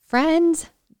Friends,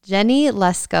 Jennie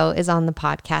Lusko is on the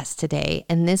podcast today,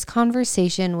 and this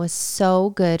conversation was so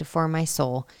good for my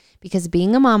soul because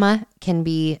being a mama can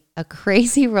be a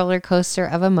crazy roller coaster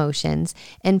of emotions,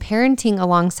 and parenting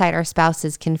alongside our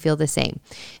spouses can feel the same.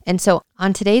 And so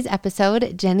on today's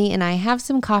episode, Jennie and I have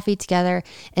some coffee together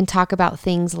and talk about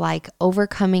things like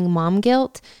overcoming mom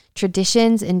guilt,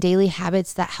 traditions and daily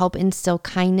habits that help instill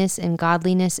kindness and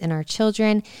godliness in our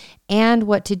children, and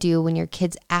what to do when your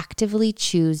kids actively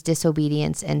choose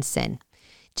disobedience and sin.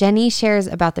 Jennie shares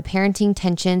about the parenting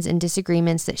tensions and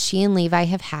disagreements that she and Levi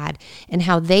have had and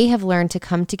how they have learned to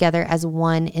come together as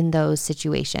one in those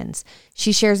situations.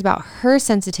 She shares about her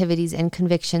sensitivities and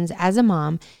convictions as a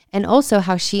mom, and also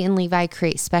how she and Levi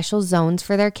create special zones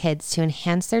for their kids to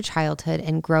enhance their childhood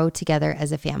and grow together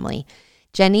as a family.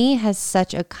 Jennie has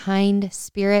such a kind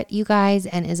spirit, you guys,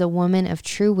 and is a woman of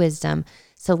true wisdom.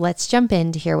 So let's jump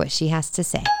in to hear what she has to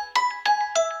say.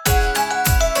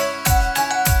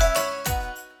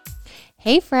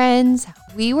 Hey friends,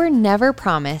 we were never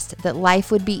promised that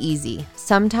life would be easy.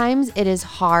 Sometimes it is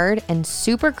hard and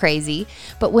super crazy,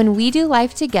 but when we do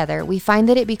life together, we find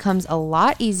that it becomes a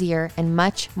lot easier and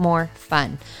much more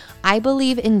fun. I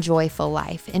believe in joyful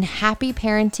life, in happy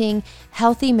parenting,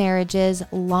 healthy marriages,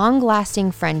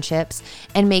 long-lasting friendships,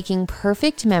 and making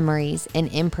perfect memories in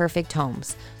imperfect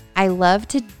homes. I love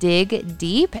to dig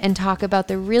deep and talk about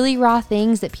the really raw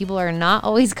things that people are not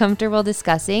always comfortable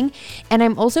discussing. And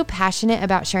I'm also passionate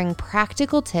about sharing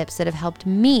practical tips that have helped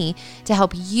me to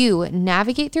help you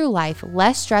navigate through life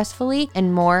less stressfully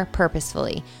and more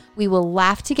purposefully. We will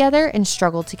laugh together and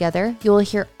struggle together. You will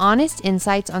hear honest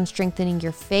insights on strengthening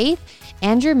your faith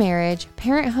and your marriage,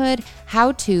 parenthood,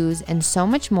 how-tos, and so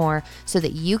much more so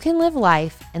that you can live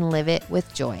life and live it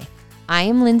with joy. I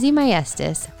am Lindsay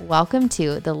Maestas. Welcome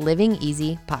to the Living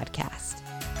Easy podcast.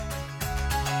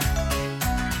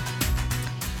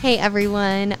 Hey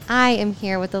everyone, I am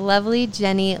here with the lovely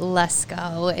Jennie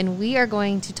Lusko, and we are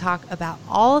going to talk about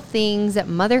all things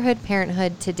motherhood,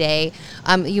 parenthood today.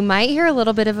 You might hear a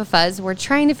little bit of a fuzz. We're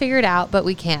trying to figure it out, but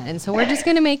we can't. And so we're just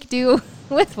going to make do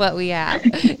with what we have.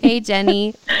 Hey,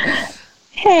 Jennie.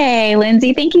 Hey,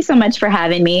 Lindsay. Thank you so much for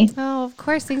having me. Oh, of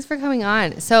course. Thanks for coming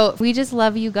on. So we just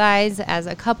love you guys as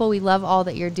a couple. We love all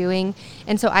that you're doing.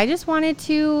 And so I just wanted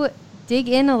to dig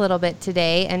in a little bit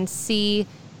today and see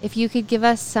if you could give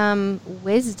us some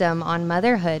wisdom on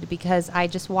motherhood, because I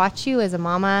just watch you as a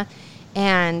mama,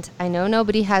 and I know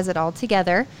nobody has it all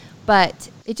together, but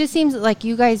it just seems like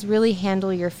you guys really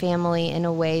handle your family in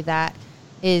a way that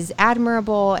is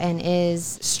admirable and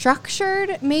is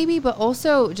structured maybe, but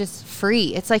also just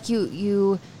free. It's like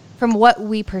you from what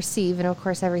we perceive, and of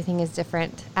course everything is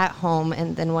different at home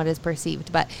and than what is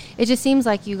perceived, but it just seems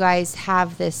like you guys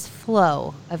have this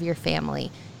flow of your family.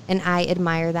 And I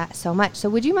admire that so much. So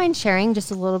would you mind sharing just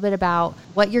a little bit about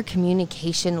what your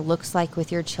communication looks like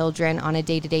with your children on a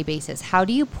day-to-day basis? How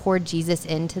do you pour Jesus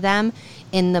into them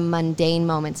in the mundane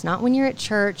moments, not when you're at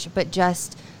church, but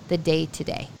just the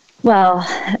day-to-day? Well,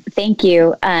 thank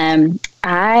you.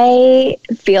 I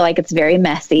feel like it's very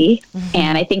messy,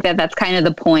 and I think that that's kind of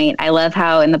the point. I love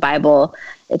how in the Bible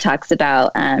it talks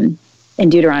about, in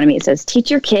Deuteronomy, it says,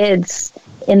 teach your kids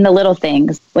in the little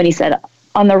things. When he said,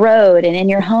 on the road and in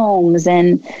your homes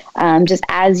and just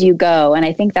as you go. And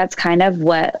I think that's kind of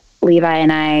what Levi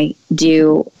and I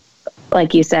do,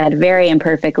 like you said, very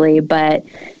imperfectly,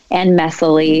 and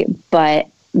messily, but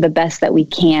the best that we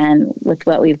can with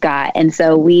what we've got. And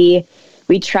so we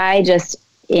try just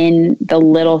in the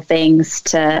little things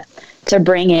to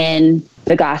bring in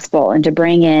the gospel and to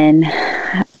bring in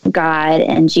God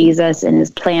and Jesus and his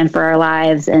plan for our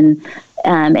lives. And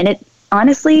it,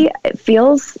 honestly, it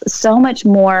feels so much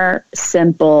more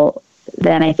simple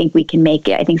than I think we can make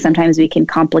it. I think sometimes we can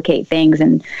complicate things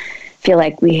and feel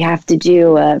like we have to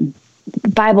do a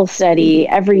Bible study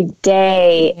every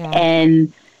day. Yeah.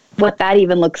 And what that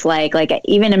even looks like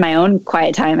even in my own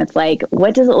quiet time, it's like,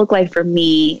 what does it look like for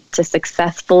me to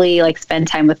successfully spend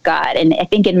time with God? And I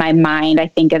think in my mind, I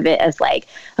think of it as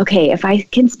okay, if I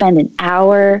can spend an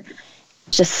hour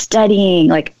just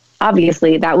studying,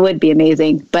 obviously that would be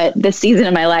amazing, but this season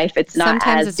of my life, it's not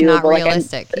sometimes as it's doable. Not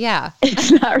realistic. Yeah.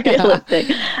 It's not realistic.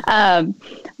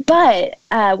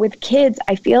 But with kids,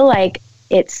 I feel like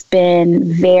it's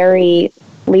been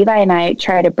Levi and I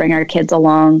try to bring our kids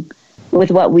along with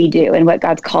what we do and what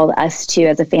God's called us to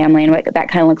as a family and what that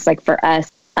kind of looks like for us.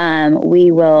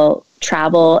 We will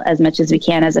travel as much as we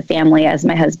can as a family, as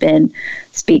my husband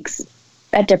speaks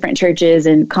at different churches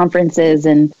and conferences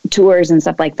and tours and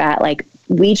stuff like that.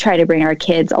 We try to bring our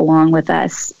kids along with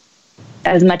us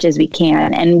as much as we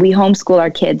can. And we homeschool our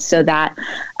kids so that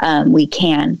we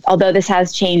can. Although this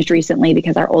has changed recently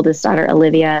because our oldest daughter,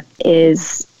 Olivia,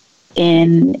 is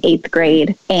in 8th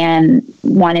grade and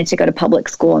wanted to go to public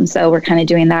school. And so we're kind of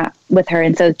doing that with her.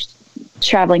 And so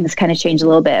traveling has kind of changed a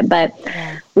little bit. But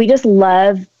we just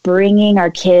love bringing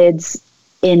our kids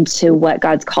into what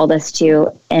God's called us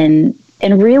to and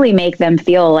really make them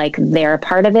feel like they're a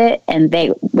part of it, and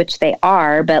which they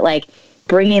are, but like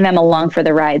bringing them along for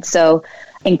the ride. So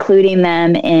including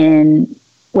them in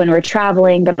when we're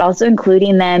traveling, but also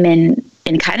including them in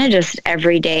kind of just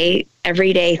everyday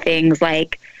things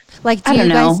like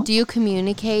do you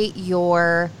communicate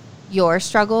your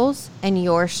struggles and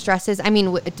your stresses? I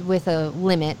mean, with a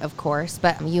limit, of course,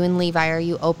 but you and Levi, are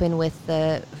you open with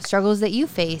the struggles that you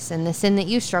face and the sin that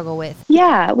you struggle with?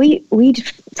 Yeah, we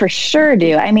for sure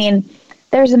do. I mean,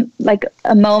 there's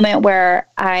a moment where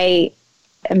I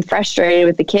am frustrated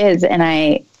with the kids and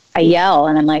I yell,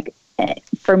 and I'm like,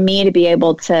 for me to be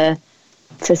able to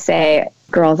say,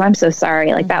 girls, I'm so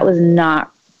sorry. Like that was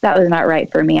not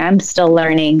right for me. I'm still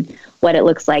learning what it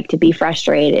looks like to be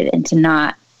frustrated and to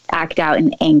not act out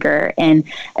in anger and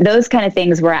those kind of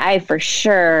things, where I for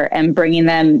sure am bringing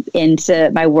them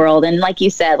into my world. And like you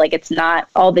said, like it's not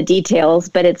all the details,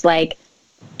 but it's like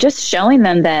just showing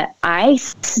them that I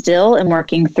still am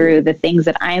working through the things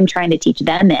that I am trying to teach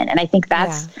them in. And I think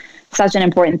that's such an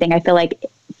important thing. I feel like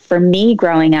for me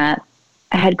growing up,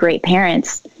 I had great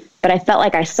parents, but I felt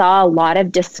like I saw a lot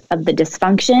of the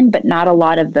dysfunction, but not a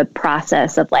lot of the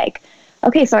process of like,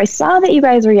 okay, so I saw that you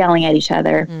guys were yelling at each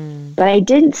other, but I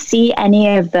didn't see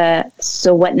any of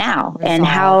so what now? Resolve. And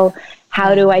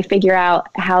how do I figure out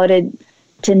how to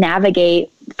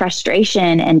navigate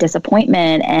frustration and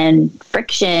disappointment and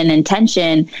friction and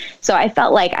tension? So I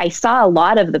felt like I saw a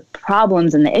lot of the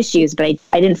problems and the issues, but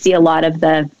I didn't see a lot of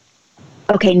the,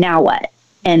 okay, now what?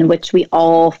 And which we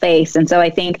all face. And so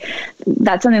I think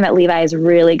that's something that Levi is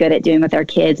really good at doing with our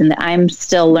kids, and that I'm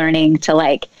still learning to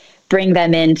like bring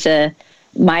them into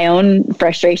my own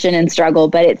frustration and struggle.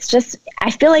 But it's just,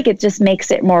 I feel like it just makes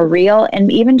it more real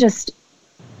and even just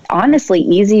honestly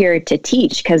easier to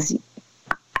teach, because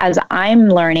as I'm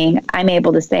learning, I'm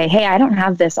able to say, hey, I don't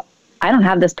have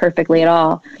this perfectly at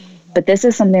all, but this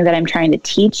is something that I'm trying to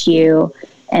teach you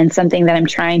and something that I'm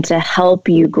trying to help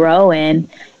you grow in.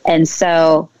 And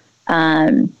so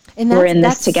we're in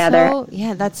this together.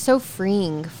 That's so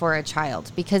freeing for a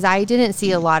child, because I didn't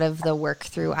see a lot of the work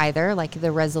through either, like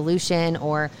the resolution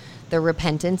or the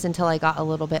repentance, until I got a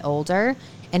little bit older.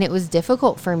 And it was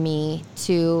difficult for me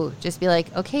to just be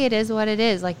like, okay, it is what it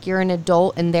is. Like, you're an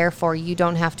adult and therefore you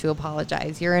don't have to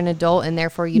apologize. You're an adult and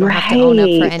therefore you don't have to own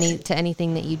up to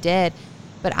anything that you did.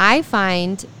 But I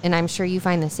find, and I'm sure you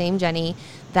find the same, Jennie,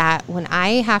 that when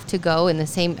I have to go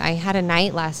I had a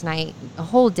night last night, a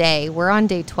whole day. We're on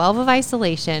day 12 of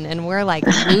isolation and we're like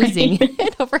losing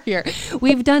it over here.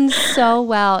 We've done so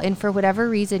well. And for whatever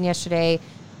reason yesterday,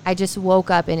 I just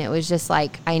woke up and it was just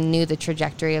like, I knew the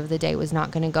trajectory of the day was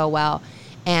not going to go well.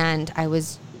 And I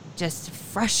was just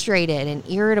frustrated and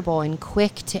irritable and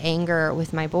quick to anger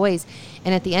with my boys.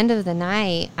 And at the end of the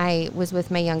night, I was with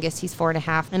my youngest, he's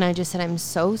 4.5. And I just said, I'm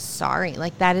so sorry.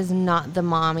 Like, that is not the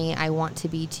mommy I want to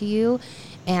be to you.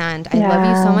 And I love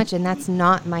you so much. And that's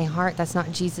not my heart. That's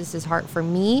not Jesus's heart for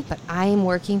me, but I'm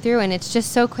working through. And it's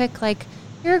just so quick. Like,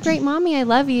 you're a great mommy. I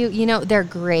love you. You know, their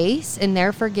grace and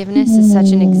their forgiveness is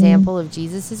such an example of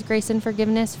Jesus's grace and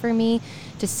forgiveness for me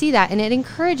to see that. And it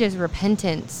encourages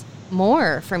repentance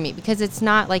more for me, because it's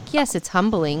not like, yes, it's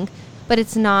humbling, but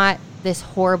it's not this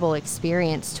horrible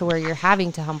experience to where you're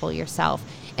having to humble yourself.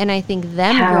 And I think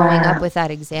them growing up with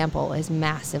that example is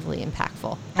massively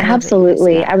impactful.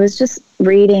 Absolutely. I was just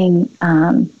reading,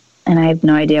 and I have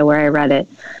no idea where I read it,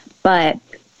 but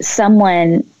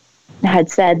someone had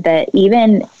said that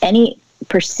even any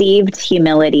perceived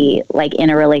humility, like in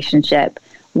a relationship,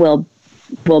 will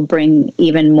bring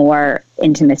even more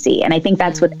intimacy. And I think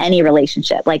that's with any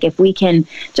relationship. Like, if we can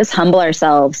just humble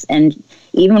ourselves, and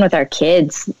even with our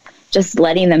kids, just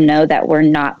letting them know that we're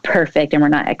not perfect and we're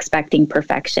not expecting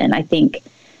perfection, I think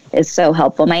is so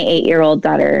helpful. My 8-year-old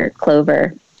daughter,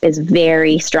 Clover, is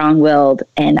very strong-willed.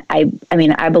 And I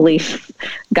mean, I believe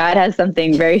God has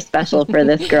something very special for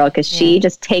this girl, because she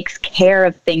just takes care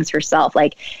of things herself.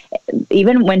 Like,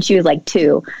 even when she was like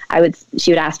 2,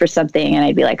 she would ask for something and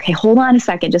I'd be like, hey, hold on a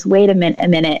second, just wait a minute.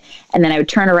 And then I would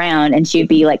turn around and she'd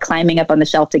be like climbing up on the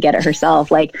shelf to get it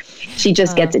herself. Like, she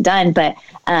just gets it done. But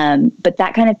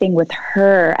that kind of thing with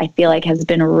her, I feel like has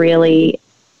been really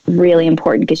really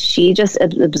important because she just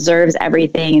observes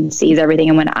everything and sees everything.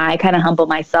 And when I kind of humble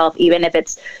myself, even if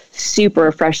it's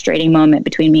super frustrating moment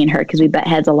between me and her, because we butt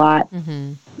heads a lot,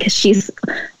 because she's,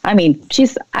 I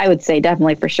would say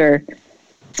definitely for sure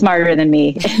smarter than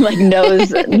me, like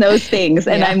knows things.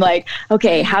 And I'm like,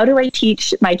 okay, how do I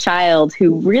teach my child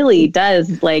who really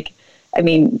does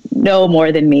know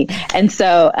more than me? And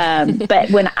so,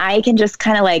 but when I can just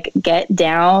kind of like get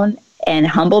down and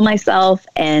humble myself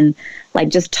and like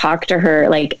just talk to her,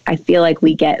 like I feel like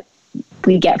we get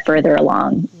further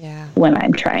along when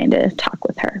I'm trying to talk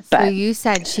with her. So you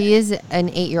said she is an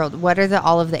 8-year-old. What are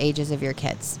all of the ages of your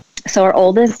kids? So our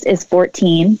oldest is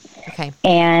 14. Okay.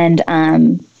 And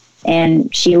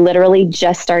she literally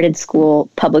just started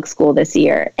public school this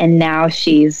year. And now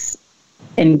she's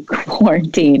in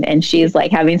quarantine and she's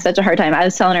like having such a hard time. I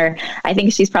was telling her, I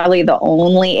think she's probably the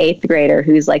only 8th grader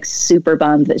who's like super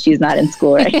bummed that she's not in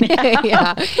school right now.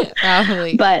 Yeah,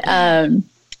 probably. But,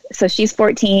 so she's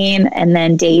 14 and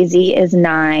then Daisy is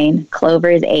 9, Clover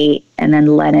is 8, and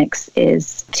then Lennox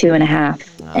is 2.5.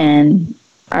 Oh. And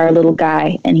our little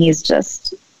guy, and he's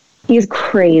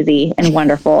crazy and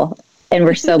wonderful. And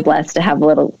we're so blessed to have a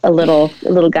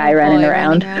little guy running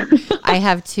around. I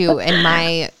have 2, and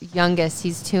my youngest,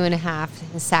 he's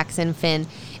 2.5, Saxon Finn,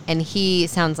 and he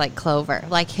sounds like Clover.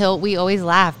 Like we always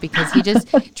laugh because he just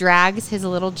drags his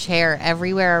little chair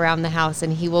everywhere around the house,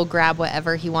 and he will grab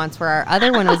whatever he wants. Where our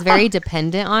other one was very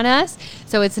dependent on us,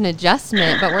 so it's an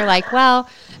adjustment. But we're like, well,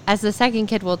 as the second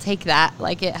kid, we'll take that.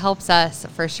 Like it helps us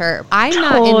for sure. I'm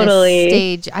not in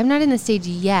the stage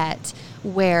yet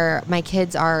where my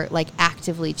kids are like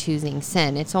actively choosing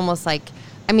sin. It's almost like,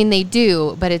 they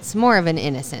do, but it's more of an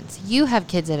innocence. You have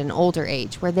kids at an older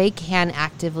age where they can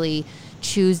actively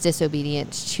choose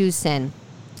disobedience, choose sin.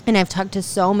 And I've talked to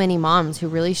so many moms who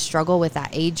really struggle with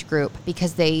that age group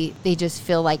because they just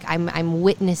feel like I'm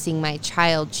witnessing my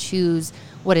child choose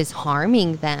what is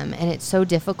harming them, and it's so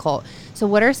difficult. So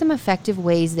what are some effective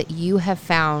ways that you have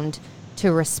found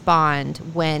to respond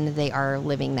when they are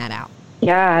living that out?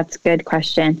 Yeah, that's a good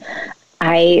question.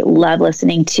 I love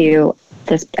listening to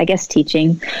this, I guess,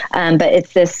 teaching, but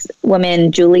it's this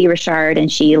woman, Julie Richard,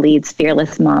 and she leads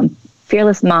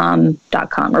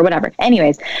fearlessmom.com or whatever.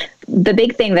 Anyways, the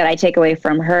big thing that I take away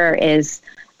from her is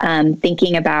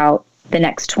thinking about the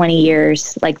next 20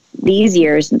 years, like these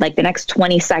years, like the next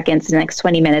 20 seconds, the next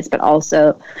 20 minutes, but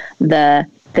also the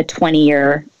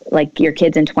 20-year, like your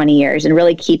kids in 20 years, and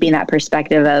really keeping that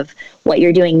perspective of what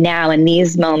you're doing now in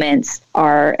these moments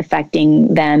are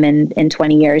affecting them in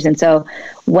 20 years. And so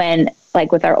when,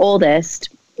 like with our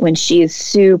oldest, when she is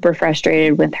super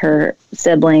frustrated with her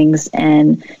siblings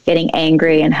and getting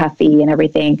angry and huffy and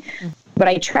everything, what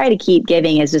I try to keep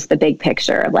giving is just the big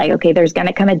picture of like, okay, there's going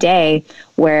to come a day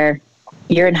where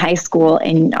you're in high school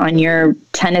and on your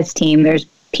tennis team, there's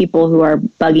people who are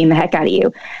bugging the heck out of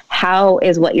you. How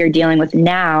is what you're dealing with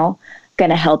now going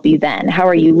to help you then? How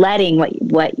are you letting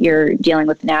what you're dealing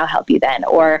with now help you then?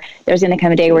 Or there's going to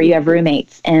come a day where you have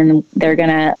roommates and they're going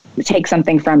to take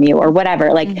something from you or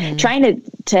whatever, like trying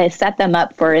to set them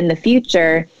up for in the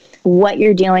future, what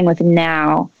you're dealing with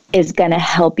now is going to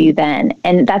help you then.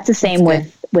 And that's the same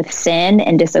with sin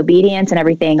and disobedience and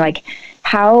everything. Like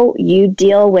how you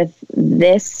deal with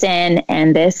this sin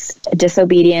and this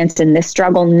disobedience and this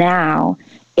struggle now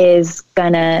is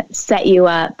going to set you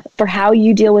up for how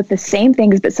you deal with the same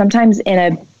things, but sometimes in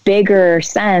a bigger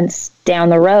sense down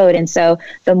the road. And so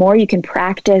the more you can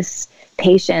practice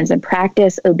patience and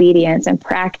practice obedience and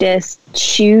practice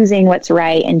choosing what's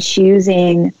right and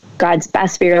choosing God's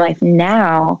best for your life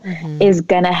now is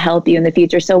going to help you in the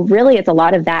future. So really it's a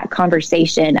lot of that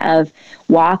conversation of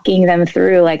walking them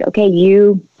through like, okay,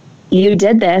 you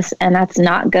did this and that's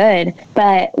not good,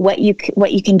 but what you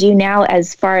can do now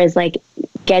as far as like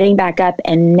getting back up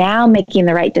and now making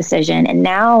the right decision and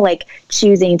now like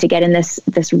choosing to get in this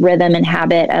rhythm and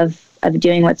habit of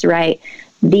doing what's right.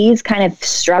 These kind of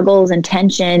struggles and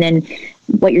tension and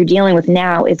what you're dealing with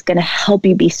now is going to help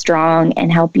you be strong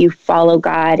and help you follow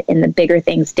God in the bigger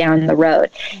things down the road.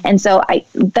 And so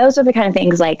those are the kind of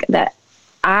things like that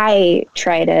I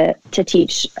try to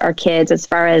teach our kids, as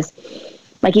far as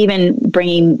like even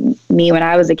bringing me when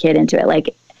I was a kid into it,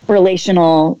 like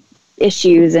relational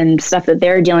issues and stuff that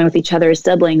they're dealing with each other as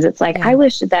siblings. It's like, I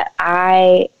wish that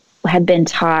I had been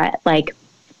taught like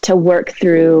to work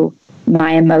through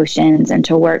my emotions and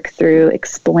to work through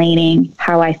explaining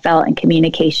how I felt in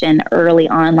communication early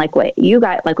on, like what you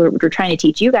got, like we're trying to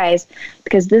teach you guys,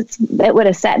 because it would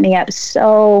have set me up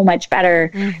so much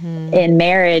better in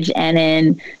marriage and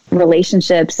in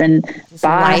relationships and just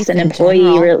boss and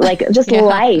employey, like just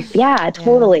life. Yeah,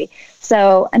 totally.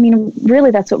 so, I mean,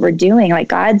 really that's what we're doing. Like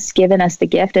God's given us the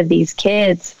gift of these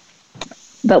kids,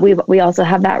 but we also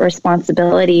have that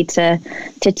responsibility to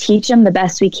teach them the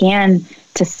best we can,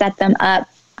 to set them up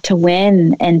to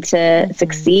win and to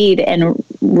succeed. And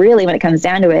really, when it comes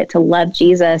down to it, to love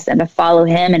Jesus and to follow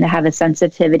him and to have a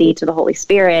sensitivity to the Holy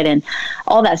Spirit and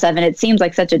all that stuff. And it seems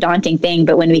like such a daunting thing,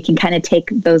 but when we can kind of take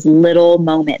those little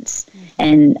moments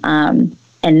and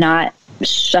not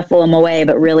shuffle them away,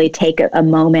 but really take a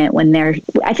moment when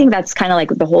I think that's kind of like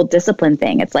the whole discipline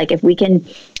thing. It's like, if we can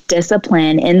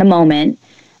discipline in the moment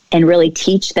and really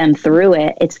teach them through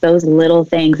it, it's those little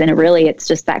things. And it's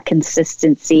just that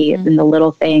consistency in the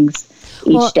little things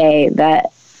each day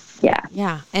that,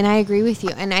 Yeah. And I agree with you.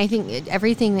 And I think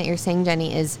everything that you're saying,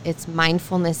 Jennie, it's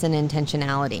mindfulness and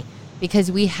intentionality, because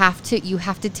you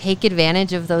have to take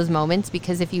advantage of those moments,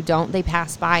 because if you don't, they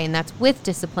pass by. And that's with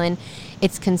discipline.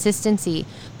 It's consistency.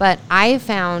 But I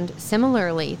found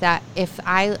similarly that if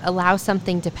I allow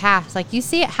something to pass, like you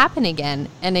see it happen again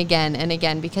and again and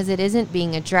again, because it isn't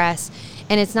being addressed.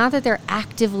 And it's not that they're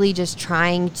actively just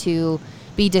trying to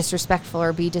be disrespectful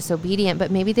or be disobedient,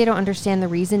 but maybe they don't understand the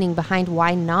reasoning behind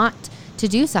why not to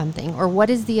do something, or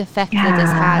what is the effect that this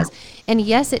has. And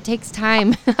yes, it takes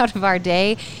time out of our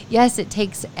day. Yes, it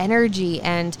takes energy,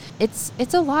 and it's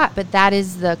a lot, but that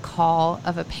is the call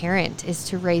of a parent, is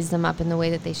to raise them up in the way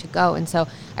that they should go. And so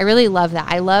I really love that.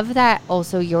 I love that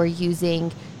also you're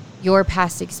using your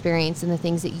past experience and the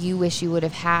things that you wish you would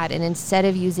have had, and instead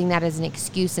of using that as an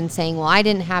excuse and saying, well, I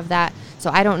didn't have that,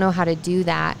 so I don't know how to do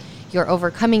that, you're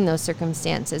overcoming those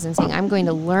circumstances and saying, I'm going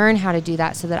to learn how to do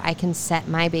that so that I can set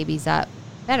my babies up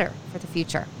better for the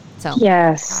future. So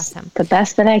yes, awesome. The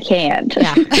best that I can.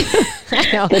 Yeah. I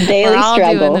know. The daily We're all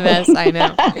struggle. doing the best. I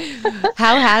know.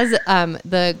 How has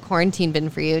the quarantine been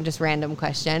for you? Just random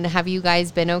question. Have you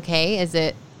guys been okay? Is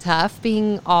it tough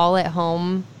being all at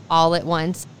home all at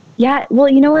once? Yeah. Well,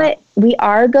 you know what? We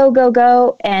are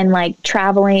go and like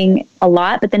traveling a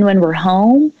lot, but then when we're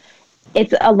home,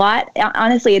 it's a lot.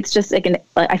 Honestly, it's just like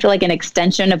I feel like an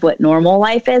extension of what normal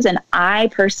life is. And I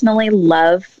personally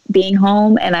love being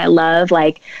home, and I love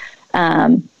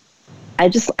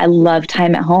I love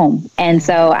time at home. And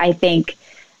so I think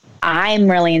I'm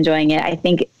really enjoying it. I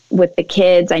think with the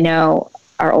kids, I know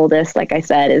our oldest, like I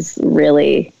said, is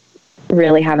really,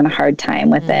 really having a hard time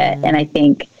with it. And I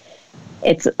think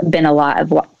it's been a lot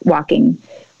of walking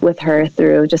with her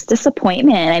through just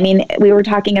disappointment. I mean, we were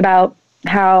talking about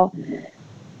how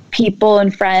people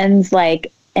and friends,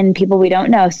 and people we don't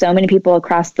know, so many people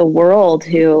across the world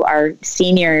who are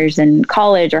seniors in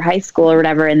college or high school or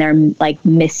whatever, and they're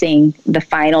missing the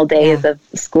final days of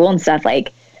school and stuff.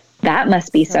 That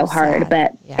must be so hard. Sad.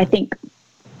 But I think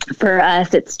for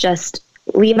us, it's just,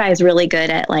 Levi's really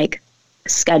good at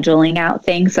scheduling out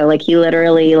things. So he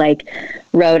literally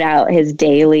wrote out his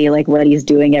daily, what he's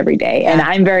doing every day. And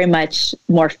I'm very much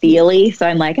more feely. So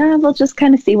I'm we'll just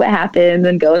kind of see what happens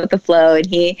and go with the flow. And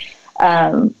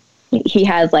he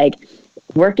has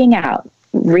working out,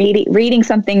 reading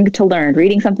something to learn,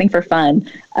 reading something for fun,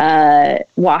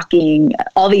 walking,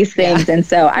 all these things. And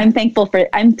so I'm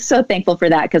so thankful for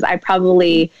that, because I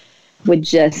probably would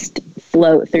just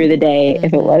float through the day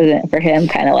if it wasn't for him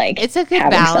it's a good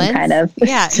having balance. some kind of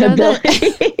stability.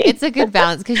 It's a good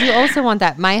balance, because you also want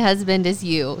that. My husband is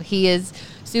he is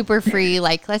super free.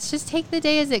 Let's just take the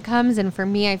day as it comes. And for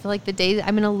me, I feel like the day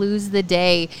I'm going to lose the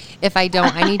day if I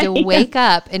don't. I need to wake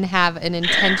up and have an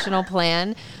intentional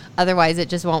plan. Otherwise it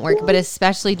just won't work. But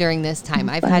especially during this time,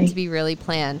 I've had to be really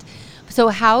planned. So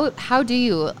how do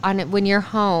you, when you're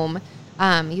home,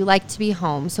 you like to be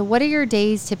home. So what do your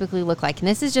days typically look like? And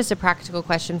this is just a practical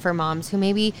question for moms who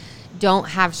maybe don't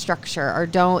have structure or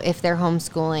don't, if they're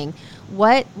homeschooling.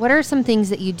 What are some things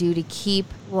that you do to keep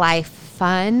life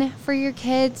fun for your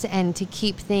kids and to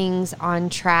keep things on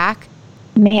track?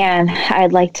 Man,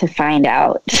 I'd like to find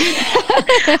out.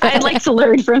 I'd like to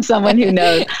learn from someone who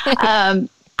knows.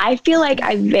 I feel like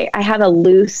I have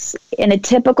in a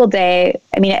typical day.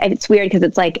 I mean, it's weird because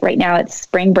it's right now it's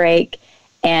spring break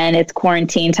and it's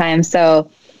quarantine time.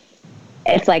 So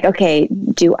it's okay,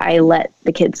 do I let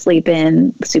the kids sleep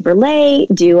in super late?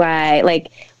 Do I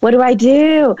what do I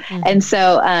do? Mm-hmm. And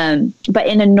so, but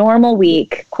in a normal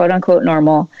week, quote unquote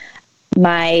normal,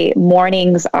 my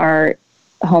mornings are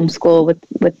homeschool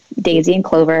with Daisy and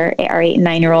Clover, our 8 and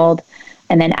 9-year-old.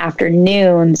 And then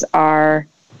afternoons are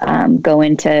go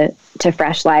into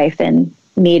Fresh Life and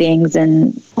meetings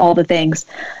and all the things.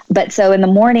 But so in the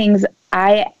mornings,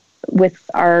 with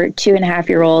our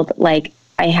 2.5-year-old,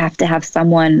 I have to have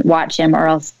someone watch him or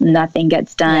else nothing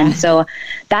gets done. Yeah. So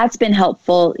that's been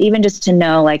helpful, even just to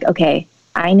know, okay,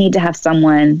 I need to have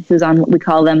someone who's on, we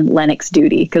call them Lennox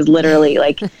duty, because literally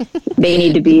like they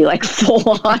need to be like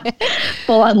full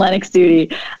on Lennox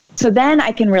duty. So then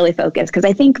I can really focus. Because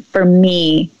I think for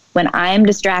me, when I'm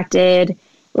distracted,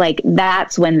 like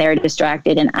that's when they're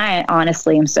distracted. And I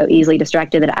honestly am so easily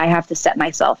distracted that I have to set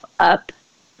myself up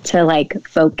to like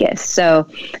focus. So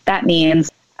that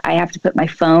means I have to put my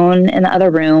phone in the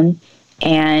other room.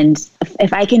 And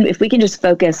if we can just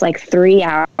focus like 3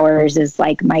 hours is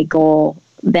like my goal,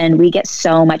 then we get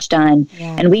so much done.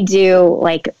 Yeah. And we do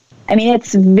like, I mean,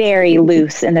 it's very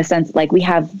loose in the sense, like we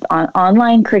have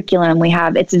online curriculum.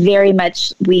 It's very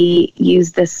much, we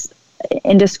use this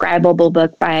indescribable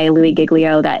book by Louis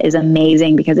Giglio that is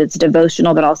amazing because it's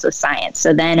devotional, but also science.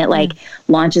 So then it like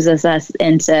launches us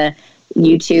into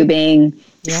YouTubing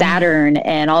Saturn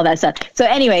and all that stuff. So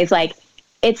anyways, like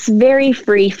it's very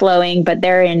free flowing, but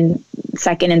they're in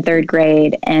second and third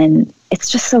grade and it's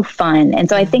just so fun. And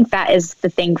so I think that is the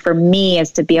thing for me,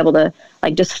 is to be able to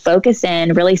like just focus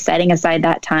in, really setting aside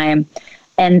that time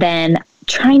and then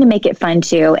trying to make it fun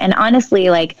too. And honestly,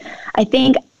 like I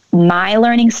think my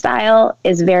learning style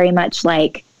is very much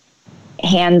like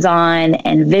hands-on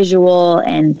and visual.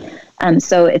 And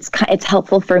so it's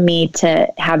helpful for me to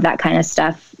have that kind of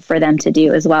stuff for them to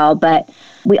do as well. But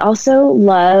we also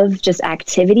love just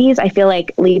activities. I feel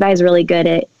like Levi's really good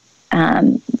at,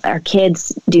 our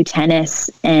kids do tennis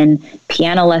and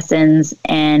piano lessons,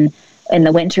 and in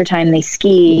the wintertime they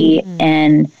ski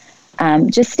and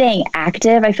just staying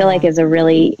active, I feel like is a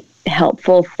really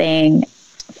helpful thing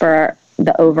for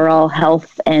the overall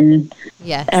health and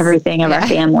everything of our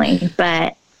family.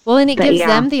 But well, and it gives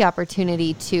them the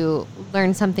opportunity to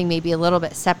learn something maybe a little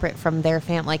bit separate from their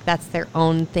family. Like that's their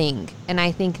own thing. And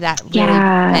I think that really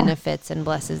benefits and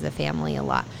blesses the family a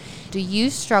lot. Do you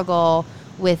struggle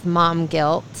with mom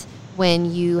guilt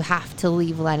when you have to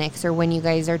leave Lennox or when you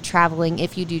guys are traveling,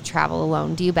 if you do travel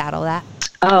alone? Do you battle that?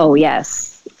 Oh,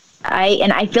 yes.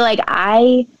 I feel like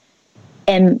I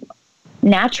am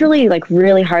naturally like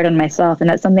really hard on myself. And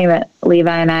that's something that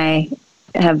Levi and I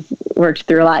have worked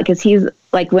through a lot, because he's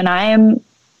like, when I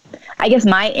guess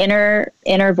my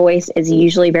inner voice is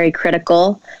usually very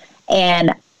critical,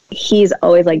 and he's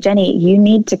always like, Jennie, you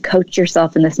need to coach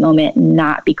yourself in this moment, and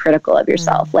not be critical of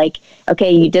yourself. Like,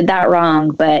 okay, you did that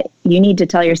wrong, but you need to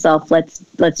tell yourself, let's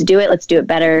do it. Let's do it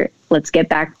better. Let's get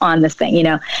back on this thing,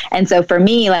 And so for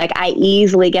me, like I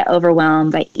easily get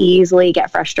overwhelmed. I easily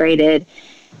get frustrated.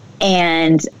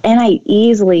 And I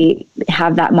easily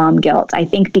have that mom guilt. I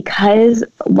think because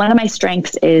one of my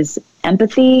strengths is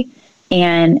empathy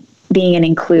and being an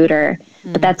includer,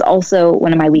 but that's also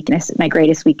one of my my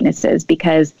greatest weaknesses,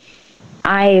 because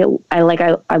I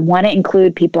want to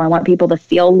include people. I want people to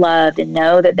feel loved and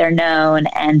know that they're known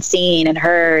and seen and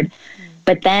heard.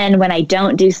 But then when I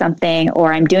don't do something,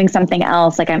 or I'm doing something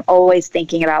else, like I'm always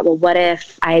thinking about, well, what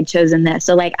if I had chosen this?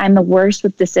 So like I'm the worst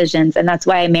with decisions. And that's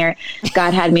why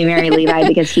God had me marry Levi,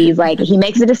 because he's like, he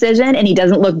makes a decision and he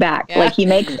doesn't look back. Yeah. Like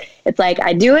it's like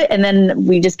I do it and then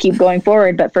we just keep going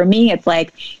forward. But for me, it's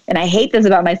like, and I hate this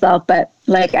about myself, but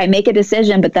like I make a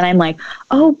decision, but then I'm like,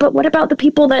 oh, but what about the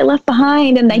people that I left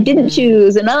behind and I didn't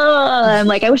choose? And I'm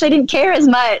like, I wish I didn't care as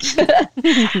much.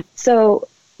 So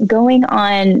going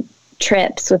on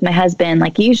trips with my husband,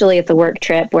 like usually it's a work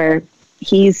trip where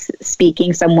he's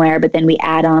speaking somewhere, but then we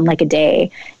add on like a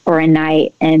day or a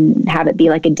night and have it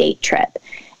be like a date trip.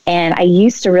 And I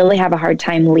used to really have a hard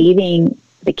time leaving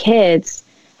the kids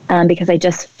because I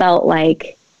just felt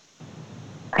like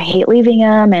I hate leaving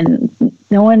them and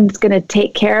no one's going to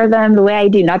take care of them the way I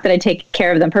do. Not that I take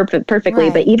care of them perfectly,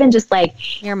 right. But even just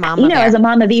like, your mom, as a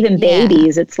mom of even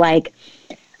babies, it's like,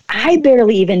 I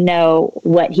barely even know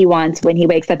what he wants when he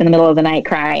wakes up in the middle of the night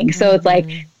crying. So it's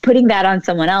like putting that on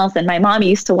someone else. And my mom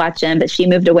used to watch him, but she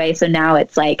moved away. So now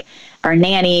it's like our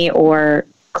nanny or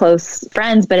close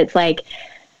friends. But it's like,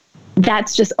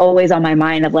 that's just always on my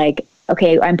mind of like,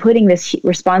 okay, I'm putting this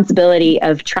responsibility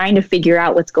of trying to figure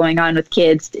out what's going on with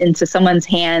kids into someone's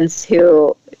hands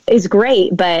who is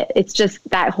great. But it's just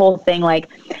that whole thing. Like,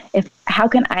 how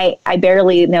can I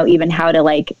barely know even how to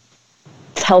like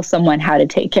tell someone how to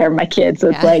take care of my kids. So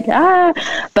it's like,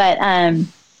 but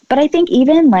I think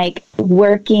even like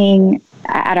working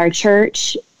at our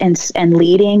church and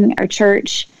leading our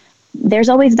church, there's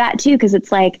always that too. Cause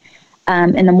it's like,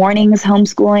 in the mornings,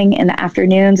 homeschooling, in the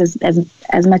afternoons,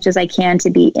 as much as I can to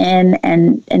be in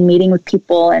and meeting with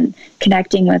people and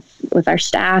connecting with our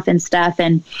staff and stuff.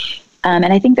 And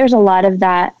I think there's a lot of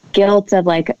that guilt of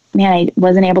like, man, I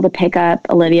wasn't able to pick up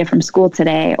Olivia from school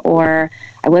today, or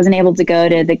I wasn't able to go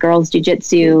to the girls'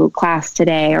 jiu-jitsu class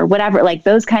today, or whatever, like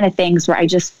those kind of things where I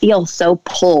just feel so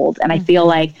pulled. And I feel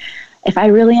like if I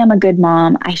really am a good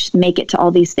mom, I should make it to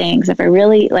all these things. If I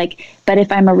really but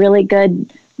if I'm a really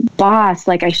good boss,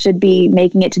 I should be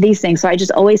making it to these things. So I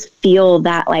just always feel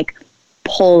that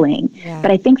pulling. Yeah.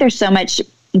 But I think there's so much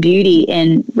beauty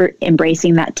in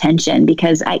embracing that tension,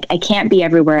 because I can't be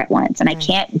everywhere at once, and I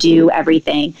can't do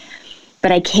everything,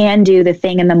 but I can do the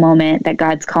thing in the moment that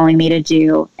God's calling me to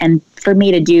do, and for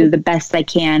me to do the best I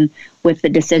can with the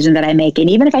decision that I make. And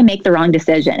even if I make the wrong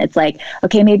decision, it's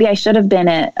okay, maybe I should have been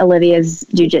at Olivia's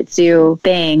jujitsu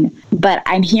thing, but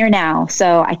I'm here now.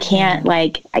 So I can't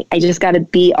I just got to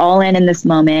be all in this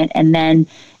moment. And then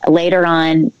later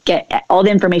on, get all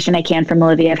the information I can from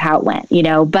Olivia of how it went,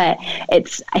 but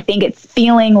I think it's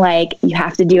feeling like you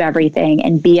have to do everything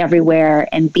and be everywhere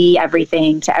and be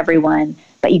everything to everyone,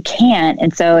 but you can't.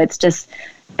 And so it's just,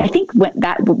 I think what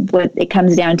it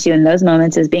comes down to in those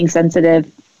moments is being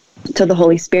sensitive to the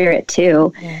Holy Spirit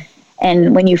too. Yeah.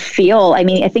 And when you feel,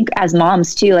 I think as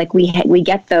moms too, we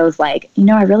get those, I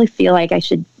really feel like I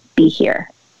should be here,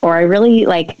 or I really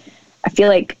I feel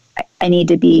like I need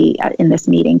to be in this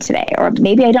meeting today, or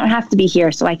maybe I don't have to be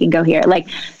here so I can go here.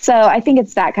 So I think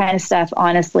it's that kind of stuff,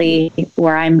 honestly,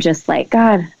 where I'm just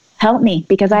God, help me,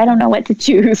 because I don't know what to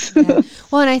choose. Yeah.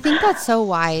 Well, and I think that's so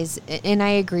wise, and I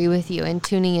agree with you in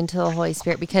tuning into the Holy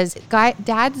Spirit, because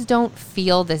dads don't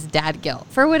feel this dad guilt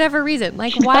for whatever reason.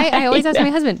 Why? I always ask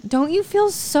my husband, don't you feel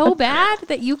so bad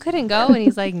that you couldn't go? And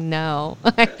he's like, no.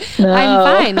 No.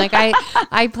 I'm fine.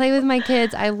 I play with my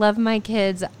kids. I love my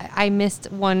kids. I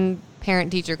missed one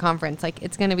parent-teacher conference.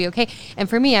 It's going to be okay. And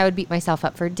for me, I would beat myself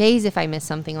up for days if I missed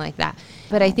something like that.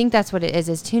 But I think that's what it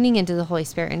is tuning into the Holy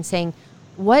Spirit and saying,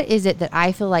 what is it that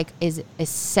I feel like is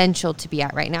essential to be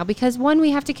at right now? Because one,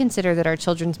 we have to consider that our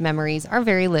children's memories are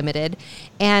very limited,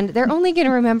 and they're only going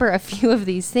to remember a few of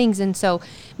these things. And so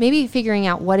maybe figuring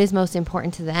out what is most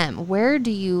important to them. Where do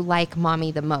you like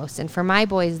mommy the most? And for my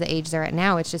boys, the age they're at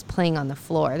now, it's just playing on the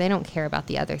floor. They don't care about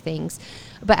the other things.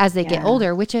 But as they get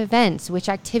older, which events, which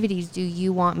activities do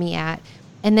you want me at?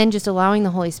 And then just allowing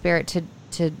the Holy Spirit to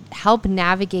help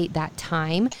navigate that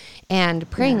time, and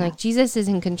praying Jesus is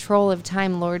in control of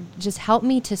time. Lord, just help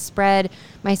me to spread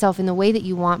myself in the way that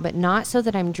you want, but not so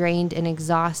that I'm drained and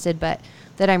exhausted, but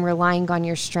that I'm relying on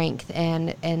your strength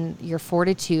and your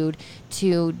fortitude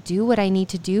to do what I need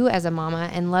to do as a mama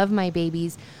and love my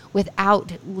babies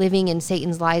without living in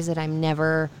Satan's lies that I'm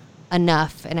never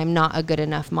enough and I'm not a good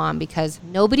enough mom, because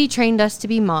nobody trained us to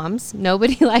be moms.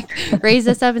 Nobody raised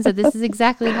us up and said, this is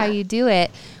exactly how you do it.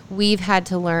 We've had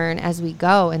to learn as we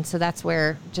go. And so that's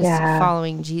where just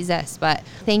following Jesus. But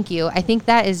thank you. I think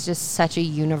that is just such a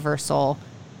universal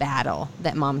battle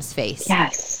that moms face.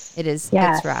 Yes. It is.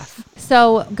 Yes. It's rough.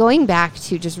 So going back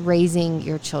to just raising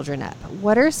your children up,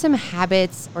 what are some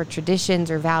habits or traditions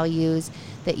or values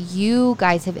that you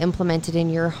guys have implemented in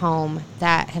your home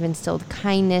that have instilled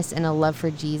kindness and a love for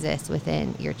Jesus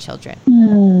within your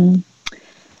children?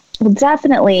 Well,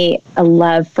 definitely a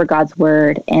love for God's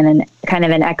word and kind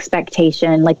of an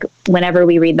expectation. Whenever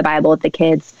we read the Bible with the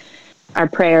kids, our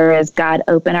prayer is, God,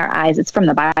 open our eyes. It's from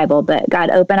the Bible, but God,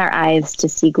 open our eyes to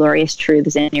see glorious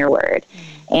truths in your word.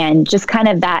 And just kind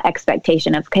of that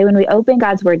expectation of, okay, when we open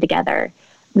God's word together,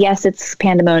 yes, it's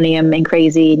pandemonium and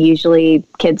crazy, and usually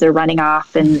kids are running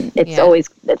off, and it's always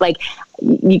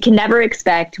you can never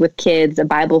expect with kids a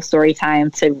Bible story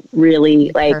time to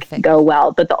really go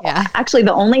well. But actually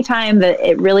the only time that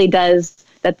it really does,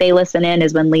 that they listen in,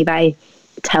 is when Levi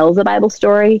tells a Bible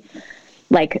story,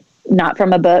 not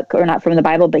from a book or not from the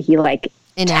Bible, but he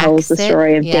tells the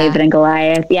story of David and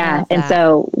Goliath. Yeah. And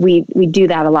so we do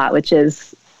that a lot, which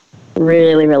is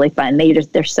really, really fun.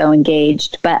 They're so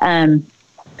engaged, but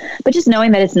just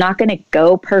knowing that it's not going to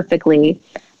go perfectly,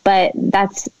 but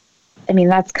that's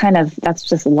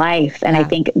just life. And I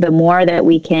think the more that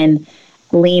we can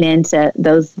lean into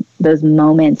those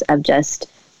moments of just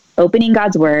opening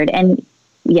God's word, and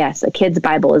yes, a kid's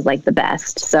Bible is the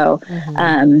best. So,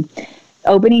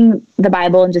 opening the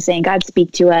Bible and just saying, God,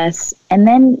 speak to us. And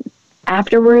then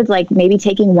afterwards, maybe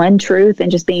taking one truth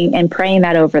and just praying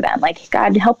that over them.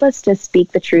 God, help us to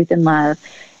speak the truth in love.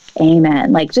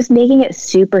 Amen. Just making it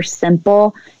super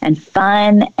simple and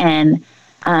fun. And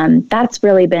that's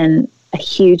really been a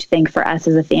huge thing for us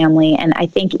as a family. And I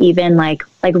think even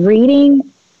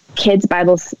reading kids'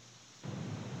 Bibles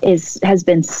has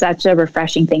been such a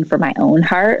refreshing thing for my own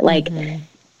heart.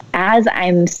 As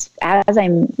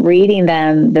I'm reading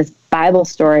them this Bible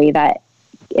story that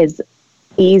is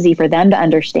easy for them to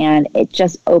understand, it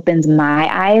just opens my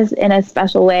eyes in a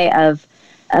special way of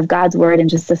of God's word in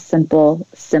just a simple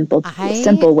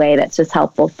way that's just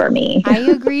helpful for me. I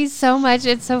agree so much.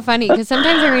 It's so funny because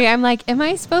sometimes I read, I'm like, am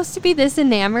I supposed to be this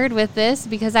enamored with this?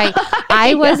 Because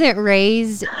I wasn't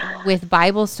raised with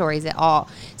Bible stories at all.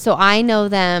 So I know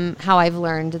them how I've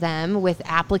learned them with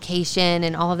application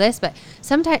and all of this, but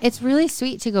sometimes it's really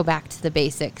sweet to go back to the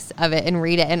basics of it and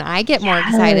read it. And I get more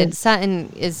excited.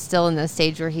 Sutton is still in the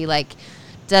stage where he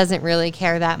doesn't really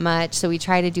care that much. So we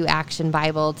try to do Action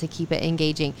Bible to keep it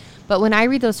engaging. But when I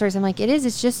read those stories, I'm like,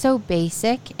 it's just so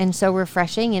basic and so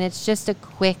refreshing. And it's just a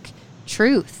quick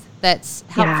truth that's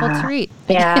helpful to read.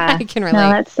 Yeah. I can relate. No,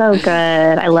 that's so good.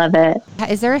 I love it.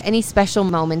 Is there any special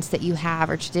moments that you have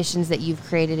or traditions that you've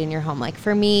created in your home? Like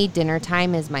for me, dinner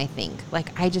time is my thing.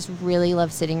 Like I just really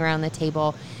love sitting around the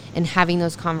table and having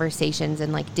those conversations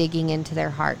and digging into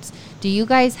their hearts. Do you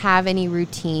guys have any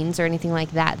routines or anything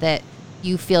like that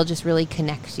you feel just really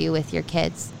connects you with your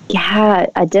kids? Yeah,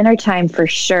 a dinner time for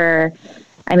sure.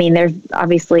 I mean, there's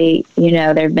obviously,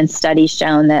 there have been studies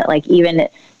shown that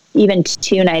even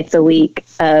 2 nights a week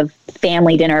of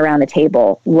family dinner around the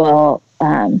table will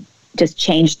just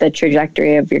change the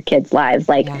trajectory of your kids' lives.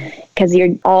 Because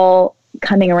you're all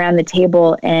coming around the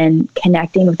table and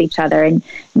connecting with each other and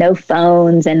no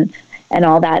phones and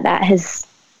all that.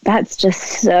 That's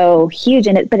just so huge.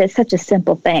 But it's such a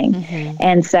simple thing. Mm-hmm.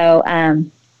 And so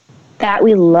that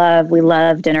we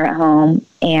love dinner at home.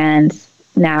 And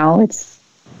now it's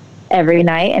every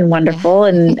night and wonderful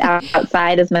and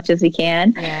outside as much as we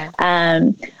can.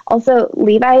 Yeah. Also,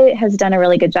 Levi has done a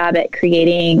really good job at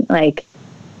creating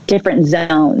different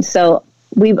zones. So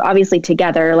we obviously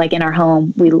together, in our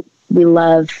home, we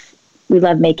love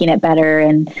making it better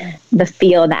and the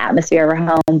feel and the atmosphere of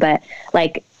our home. But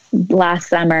last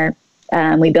summer,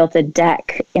 we built a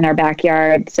deck in our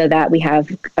backyard so that we have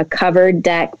a covered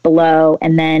deck below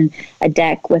and then a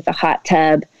deck with a hot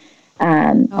tub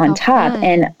on top. Fun.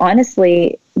 And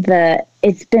honestly,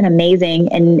 it's been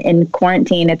amazing. And in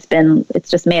quarantine, it's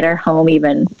just made our home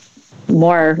even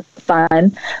more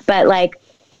fun. But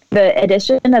the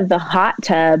addition of the hot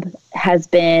tub has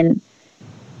been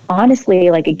honestly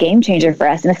a game changer for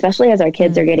us. And especially as our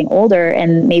kids are getting older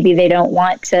and maybe they don't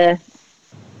want to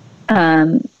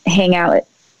hang out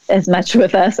as much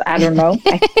with us. I don't know.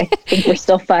 I think we're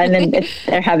still fun and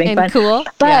they're having fun. Cool.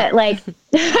 But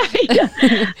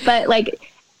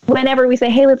whenever we say,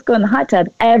 hey, let's go in the hot tub,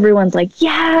 everyone's like,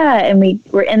 yeah. And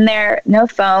we're in there, no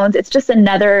phones. It's just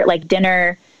another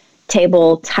dinner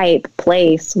table type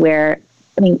place where,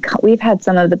 we've had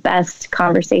some of the best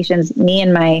conversations, me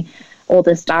and my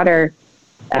oldest daughter,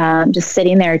 just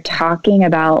sitting there talking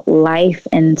about life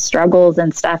and struggles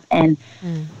and stuff. And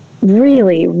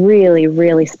really, really,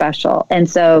 really special. And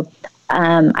so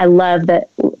I love that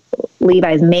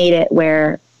Levi's made it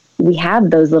where we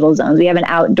have those little zones. We have an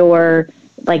outdoor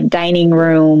dining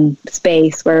room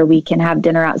space where we can have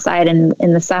dinner outside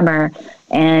in the summer.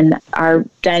 And our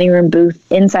dining room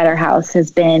booth inside our house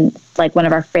has been one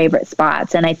of our favorite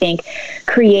spots. And I think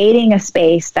creating a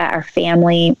space that our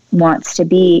family wants to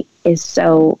be is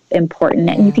so important.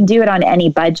 And you can do it on any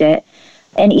budget.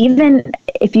 And even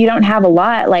if you don't have a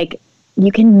lot,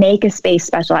 you can make a space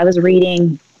special. I was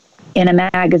reading in a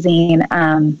magazine,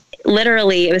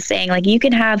 literally it was saying you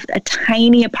can have a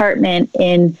tiny apartment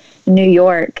in New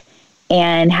York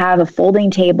and have a folding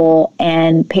table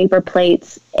and paper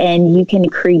plates, and you can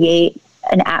create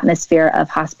an atmosphere of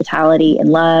hospitality and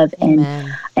love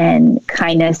and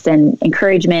kindness and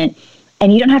encouragement.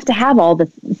 And you don't have to have all the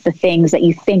things that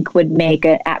you think would make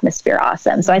an atmosphere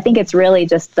awesome. So I think it's really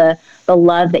just the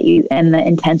love that you and the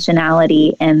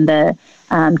intentionality and the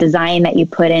design that you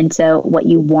put into what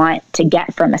you want to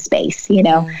get from a space,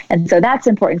 And so that's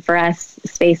important for us.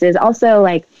 Spaces also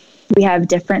we have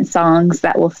different songs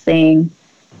that we'll sing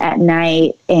at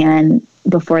night and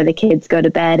before the kids go to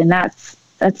bed, and that's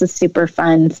a super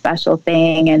fun, special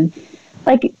thing. And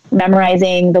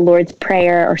memorizing the Lord's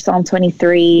Prayer or Psalm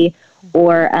 23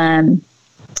 or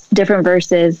different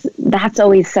verses, that's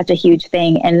always such a huge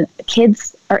thing. And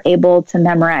kids are able to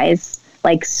memorize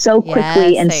so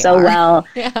quickly and so well.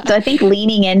 Yeah. So I think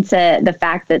leaning into the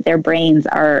fact that their brains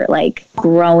are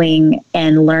growing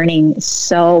and learning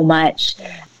so much,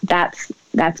 that's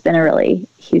been a really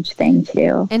huge thing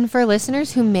too. And for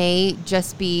listeners who may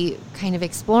just be kind of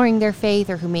exploring their faith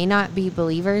or who may not be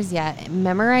believers yet,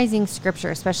 memorizing scripture,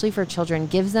 especially for children,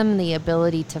 gives them the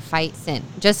ability to fight sin,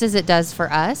 just as it does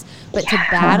for us, but to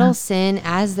battle sin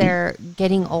as they're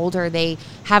getting older. They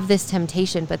have this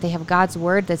temptation, but they have God's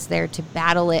word that's there to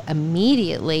battle it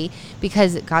immediately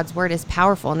because God's word is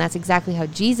powerful. And that's exactly how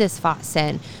Jesus fought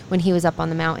sin when he was up on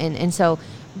the mountain. And so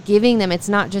giving them, it's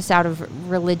not just out of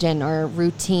religion or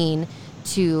routine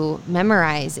to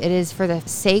memorize. It is for the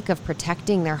sake of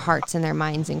protecting their hearts and their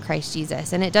minds in Christ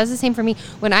Jesus. And it does the same for me.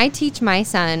 When I teach my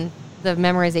son the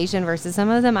memorization verses, some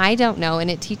of them I don't know,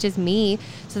 and it teaches me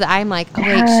so that I'm like, oh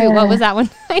wait, shoot, what was that one?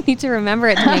 I need to remember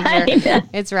it to make sure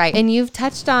it's right. And you've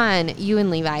touched on you and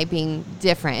Levi being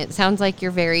different. It sounds like you're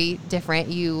very different.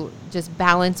 You just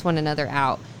balance one another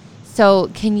out. So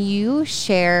can you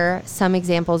share some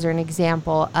examples or an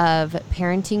example of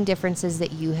parenting differences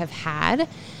that you have had?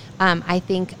 I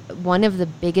think one of the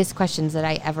biggest questions that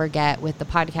I ever get with the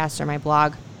podcast or my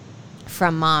blog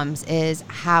from moms is,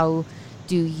 how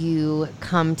do you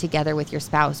come together with your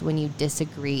spouse when you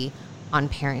disagree on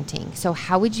parenting? So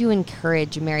how would you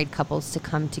encourage married couples to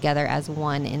come together as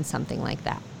one in something like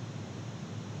that?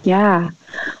 Yeah.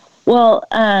 Well,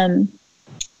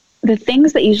 the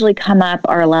things that usually come up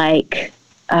are like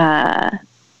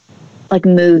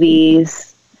movies.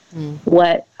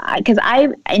 Because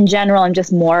in general, I'm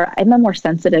a more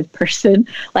sensitive person.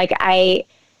 Like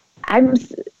I'm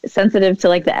sensitive to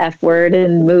like the F word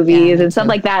in movies and stuff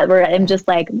like that, where I'm just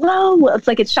like, whoa, it's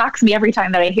like, it shocks me every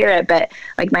time that I hear it. But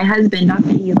like my husband, not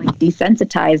that he's like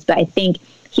desensitized, but I think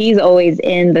he's always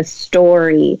in the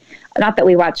story. Not that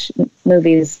we watch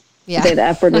movies say the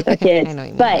F word with our kids,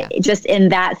 but just in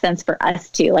that sense for us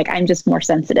too. Like I'm just more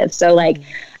sensitive. So like,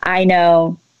 I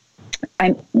know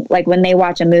I'm like, when they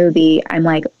watch a movie, I'm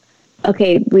like,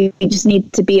 okay, we just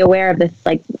need to be aware of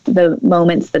the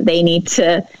moments that they need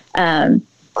to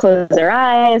close their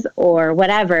eyes or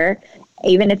whatever,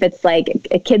 even if it's like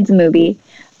a kid's movie.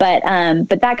 But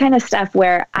that kind of stuff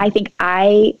where I think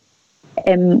I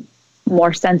am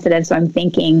more sensitive. So I'm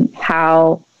thinking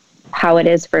how it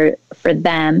is for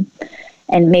them,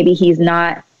 and maybe he's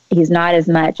not as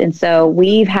much. And so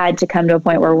we've had to come to a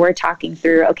point where we're talking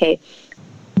through, okay,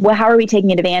 well, how are we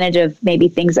taking advantage of maybe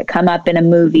things that come up in a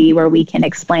movie where we can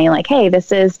explain like, hey,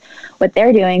 this is what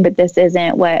they're doing, but this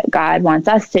isn't what God wants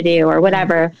us to do or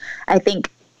whatever. I think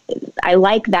I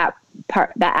like that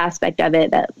part, that aspect of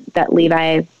it that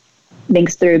Levi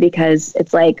thinks through, because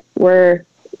it's like we're,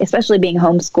 especially being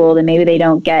homeschooled, and maybe they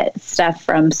don't get stuff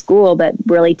from school, but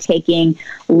really taking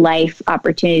life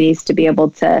opportunities to be able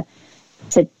to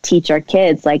teach our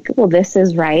kids like, well, this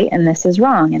is right and this is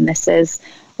wrong, and this is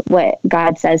what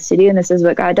God says to do, and this is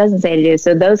what God doesn't say to do.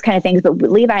 So those kind of things. But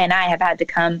Levi and I have had to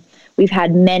come, we've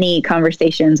had many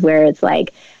conversations where it's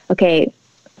like, okay,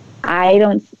 I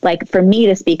don't, like, for me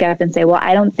to speak up and say, well,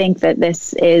 I don't think that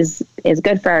this is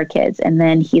good for our kids. And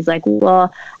then he's like,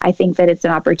 well, I think that it's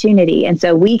an opportunity. And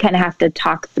so we kind of have to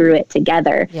talk through it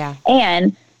together. Yeah.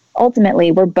 And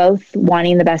ultimately, we're both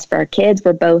wanting the best for our kids.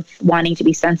 We're both wanting to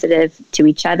be sensitive to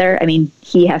each other. I mean,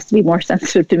 he has to be more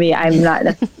sensitive to me. I'm not,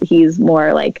 he's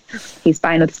more like, he's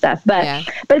fine with stuff. But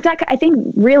it's that, I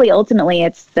think really ultimately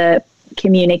it's the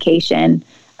communication.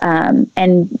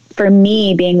 And for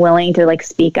me, being willing to like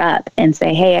speak up and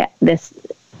say, hey, this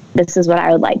is what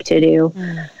I would like to do.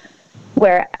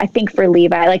 Where I think for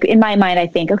Levi, like in my mind, I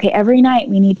think, okay, every night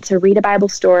we need to read a Bible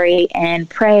story and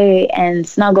pray and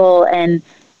snuggle.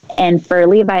 And for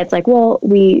Levi, it's like, well,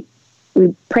 we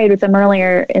prayed with them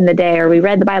earlier in the day, or we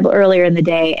read the Bible earlier in the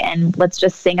day, and let's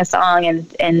just sing a song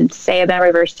and say a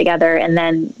memory verse together. And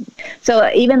then, so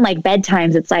even like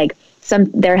bedtimes, it's like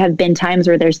there have been times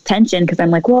where there's tension, because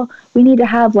I'm like, well, we need to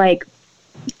have like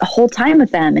a whole time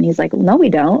with them. And he's like, no, we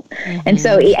don't. Mm-hmm. And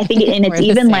so I think, and it's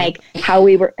even like how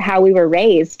we were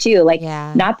raised too. Like,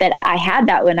 not that I had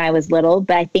that when I was little,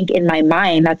 but I think in my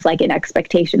mind, that's like an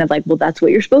expectation of like, well, that's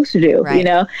what you're supposed to do, you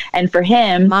know? And for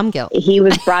him, mom guilt, he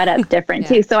was brought up different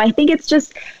too. So I think it's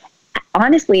just,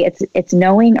 honestly, it's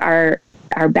knowing our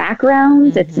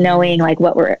backgrounds, it's knowing like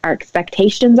what our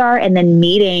expectations are, and then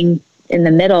meeting in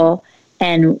the middle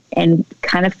and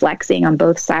kind of flexing on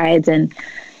both sides. And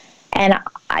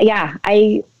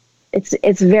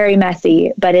it's very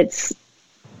messy, but it's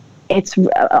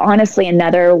honestly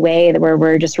another way where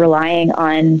we're just relying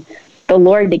on the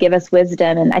Lord to give us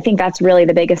wisdom. And I think that's really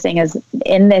the biggest thing is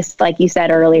in this, like you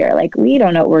said earlier, like we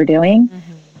don't know what we're doing.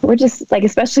 Mm-hmm. We're just like,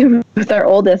 especially with our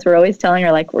oldest, we're always telling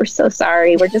her like, we're so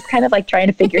sorry. We're just kind of like trying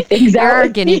to figure things out. You're our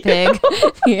guinea pig.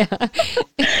 Yeah.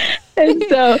 And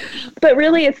so, but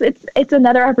really it's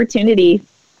another opportunity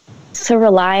to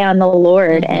rely on the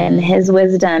Lord and his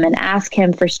wisdom, and ask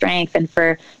him for strength and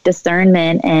for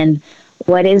discernment and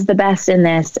what is the best in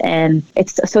this. And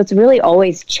it's really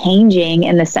always changing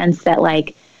in the sense that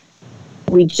like,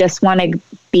 we just want to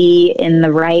be in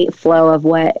the right flow of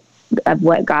what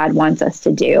God wants us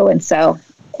to do. And so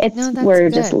we're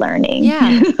good. Just learning.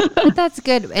 Yeah, but that's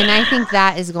good. And I think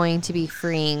that is going to be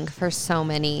freeing for so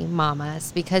many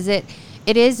mamas, because it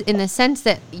is in the sense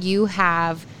that you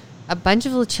have a bunch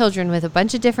of children with a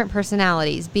bunch of different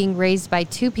personalities being raised by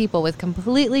two people with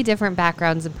completely different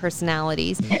backgrounds and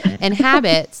personalities and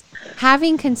habits,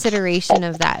 having consideration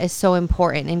of that is so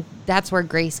important. And that's where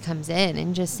grace comes in,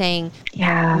 and just saying,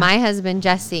 my husband,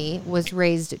 Jesse, was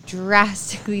raised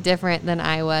drastically different than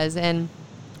I was. And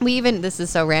this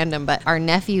is so random, but our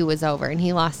nephew was over and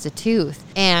he lost a tooth,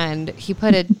 and he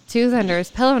put a tooth under his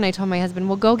pillow, and I told my husband,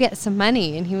 well, go get some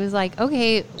money. And he was like,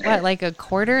 okay, what, like a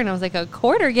quarter? And I was like, a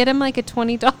quarter? Get him like a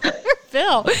 $20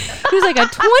 bill. He was like, a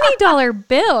 $20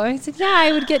 bill? And I said, yeah,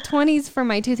 I would get 20s for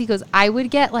my tooth. He goes, I would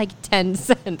get like 10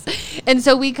 cents. And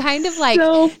so we kind of like,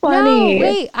 so funny. No,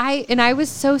 wait, I was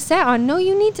so set on, no,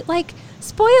 you need to like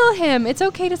spoil him. It's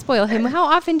okay to spoil him. How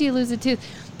often do you lose a tooth?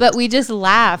 But we just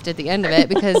laughed at the end of it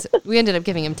because we ended up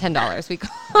giving him $10. We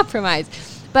compromised.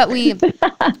 But we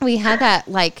had that,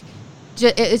 like,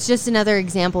 it's just another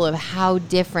example of how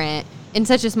different, in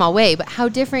such a small way, but how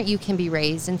different you can be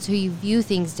raised. And so you view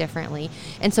things differently.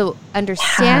 And so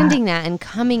understanding that and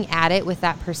coming at it with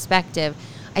that perspective,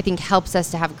 I think helps us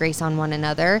to have grace on one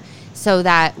another so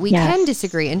that we can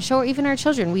disagree, and show even our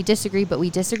children we disagree, but we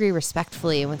disagree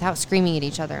respectfully and without screaming at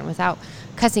each other and without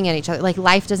cussing at each other. Like,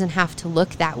 life doesn't have to look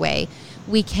that way.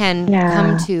 We can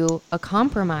come to a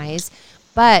compromise,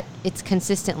 but it's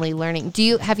consistently learning.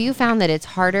 Have you found that it's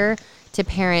harder to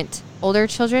parent older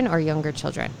children or younger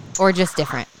children, or just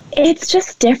different? It's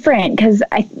just different because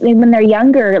when they're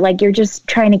younger, like, you're just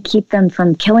trying to keep them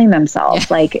from killing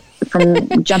themselves, like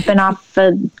from jumping off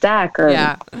the deck or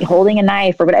holding a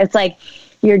knife or whatever. It's like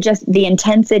the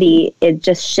intensity, it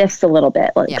just shifts a little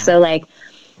bit. So like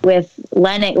with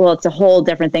Lennox, well, it's a whole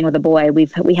different thing with a boy.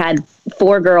 We had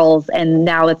 4 girls, and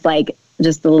now it's like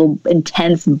just a little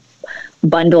intense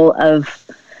bundle of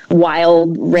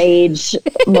wild rage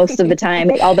most of the time,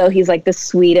 although he's like the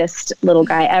sweetest little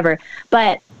guy ever.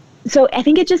 But so I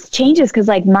think it just changes because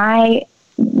like my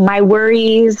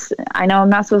worries, I know I'm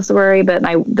not supposed to worry, but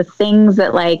the things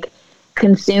that like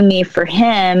consume me for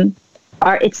him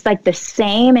it's like the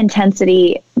same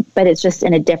intensity, but it's just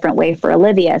in a different way for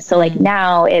Olivia. So like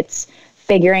now it's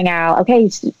figuring out, okay,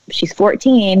 she's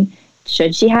 14.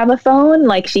 Should she have a phone?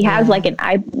 Like she has like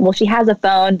she has a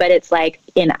phone, but it's like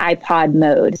in iPod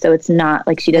mode. So it's not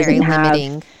like she doesn't have.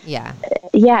 Limiting. Yeah,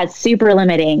 it's super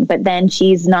limiting. But then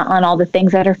she's not on all the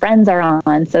things that her friends are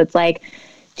on. So it's like,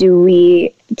 do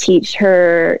we teach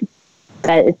her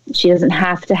that she doesn't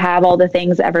have to have all the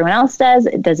things that everyone else does?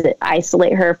 Does it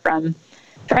isolate her from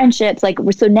friendships? Like,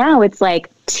 so now it's like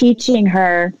teaching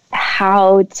her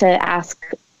how to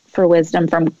ask for wisdom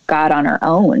from God on her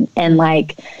own. And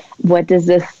like, what does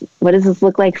this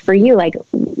look like for you? Like,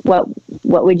 what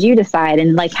would you decide?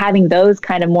 And like having those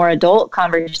kind of more adult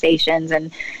conversations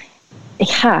and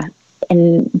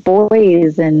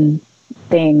boys and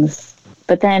things.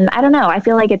 But then I don't know, I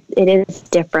feel like it is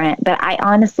different, but I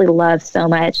honestly love so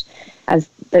much as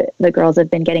the girls have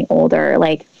been getting older,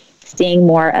 like seeing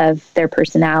more of their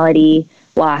personality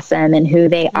blossom and who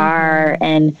they are.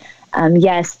 And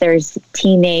yes, there's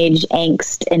teenage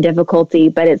angst and difficulty,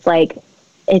 but it's like,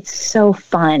 it's so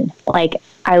fun. Like,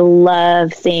 I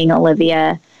love seeing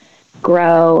Olivia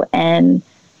grow and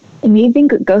even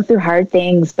go through hard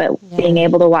things, but being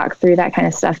able to walk through that kind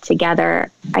of stuff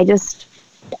together.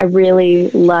 I really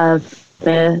love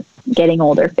the getting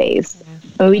older phase.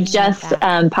 Yeah. We just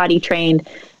potty trained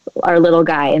our little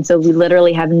guy, and so we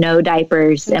literally have no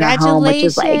diapers in our home, which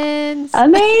is like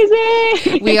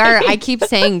amazing. I keep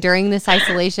saying during this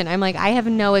isolation, I'm like, I have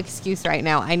no excuse right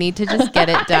now. I need to just get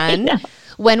it done.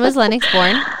 When was Lennox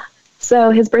born?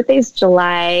 So his birthday is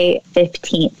July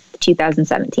 15th,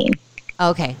 2017.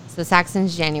 Okay. So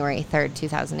Saxon's January 3rd,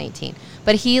 2018.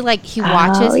 But he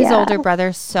watches his older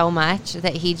brother so much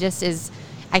that he just is,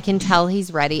 I can tell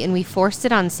he's ready. And we forced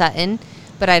it on Sutton,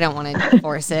 but I don't want to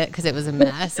force it because it was a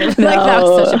mess. It was that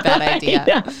was such a bad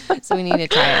idea. So we need to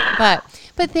try it.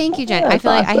 But thank you, Jen. I feel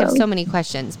like I have so many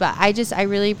questions, but I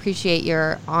really appreciate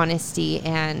your honesty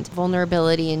and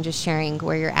vulnerability and just sharing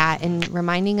where you're at and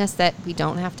reminding us that we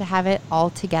don't have to have it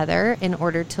all together in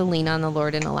order to lean on the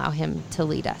Lord and allow him to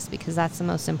lead us, because that's the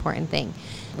most important thing.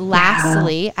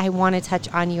 Lastly, I want to touch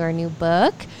on your new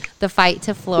book, The Fight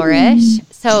to Flourish.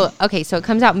 So it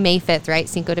comes out May 5th, right?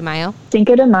 Cinco de Mayo?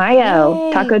 Cinco de Mayo.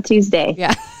 Yay. Taco Tuesday.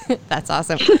 Yeah. That's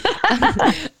awesome.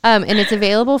 And it's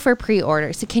available for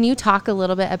pre-order. So can you talk a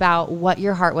little bit about what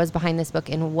your heart was behind this book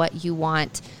and what you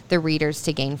want the readers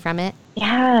to gain from it?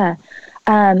 Yeah.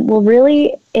 Well,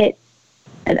 really, a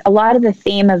lot of the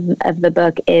theme of the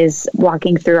book is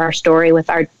walking through our story with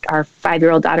our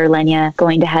 5-year-old daughter, Lenya,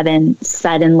 going to heaven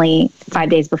suddenly 5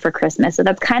 days before Christmas. So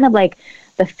that's kind of like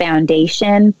the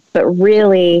foundation, but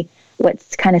really what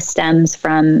kind of stems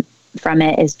from from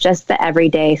it is just the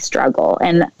everyday struggle.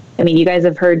 And I mean, you guys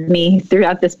have heard me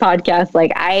throughout this podcast.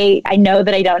 Like I know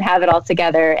that I don't have it all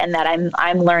together, and that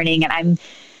I'm learning, and I'm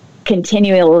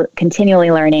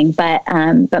continually learning. But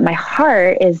my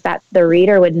heart is that the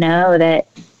reader would know that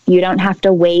you don't have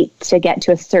to wait to get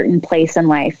to a certain place in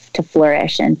life to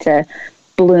flourish and to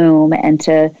bloom and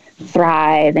to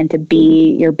thrive and to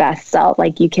be your best self.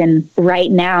 Like you can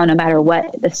right now, no matter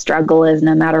what the struggle is,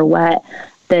 no matter what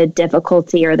the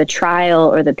difficulty or the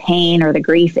trial or the pain or the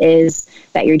grief is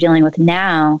that you're dealing with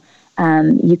now,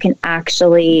 you can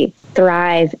actually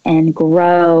thrive and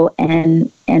grow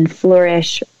and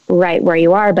flourish right where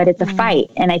you are. But it's a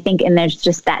fight. And I think, and there's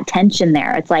just that tension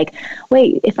there. It's like,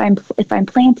 wait, if I'm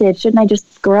planted, shouldn't I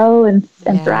just grow and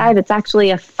thrive? It's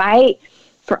actually a fight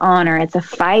for honor. It's a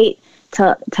fight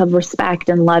to respect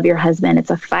and love your husband. It's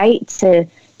a fight to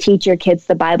teach your kids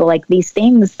the Bible. Like these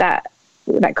things that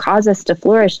cause us to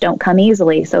flourish don't come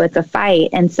easily. So it's a fight.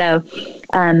 And so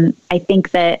I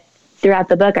think that throughout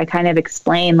the book, I kind of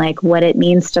explain like what it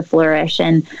means to flourish,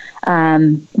 and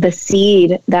the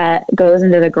seed that goes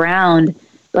into the ground,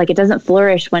 like it doesn't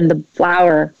flourish when the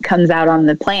flower comes out on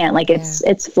the plant. Like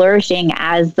it's flourishing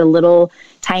as the little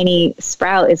tiny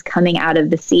sprout is coming out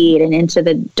of the seed and into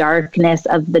the darkness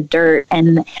of the dirt.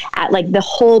 And like the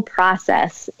whole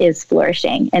process is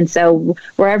flourishing. And so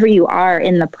wherever you are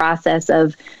in the process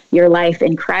of your life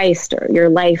in Christ, or your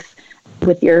life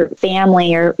with your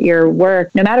family or your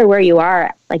work, no matter where you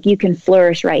are, like you can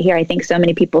flourish right here. I think so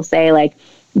many people say like,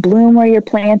 bloom where you're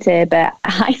planted, but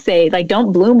I say like,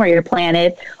 don't bloom where you're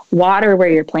planted, water where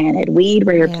you're planted, weed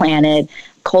where you're planted,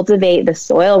 cultivate the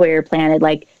soil where you're planted.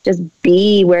 Like just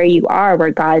be where you are,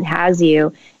 where God has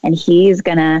you, and he's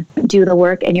gonna do the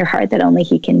work in your heart that only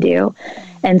he can do.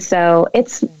 And so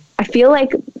I feel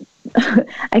like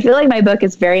my book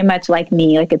is very much like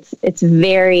me. Like it's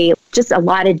very, just a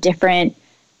lot of different,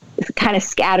 kind of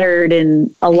scattered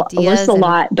and a lot,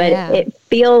 but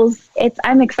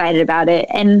I'm excited about it.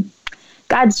 And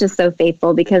God's just so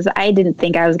faithful, because I didn't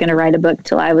think I was going to write a book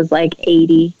till I was like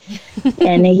 80.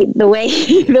 And the way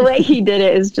he did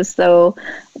it is just so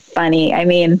funny. I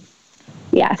mean,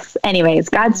 yes. Anyways,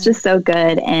 God's just so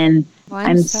good. And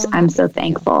I'm so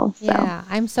thankful. So. Yeah,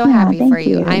 I'm so happy for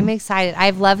you. I'm excited.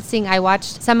 I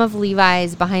watched some of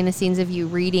Levi's behind the scenes of you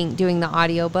doing the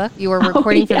audiobook. You were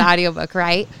recording for the audiobook,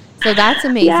 right? So that's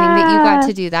amazing that you got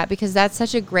to do that, because that's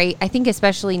such a great, I think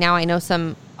especially now, I know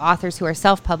some authors who are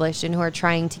self-published and who are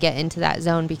trying to get into that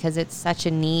zone, because it's such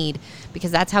a need,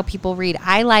 because that's how people read.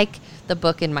 I like the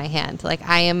book in my hand. Like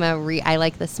I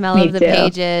like the smell of the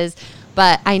pages.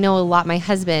 But I know my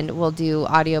husband will do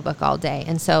audiobook all day.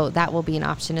 And so that will be an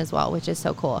option as well, which is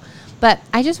so cool. But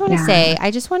I just want to say,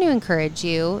 I just want to encourage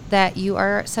you that you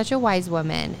are such a wise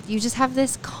woman. You just have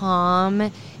this calm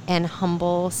and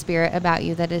humble spirit about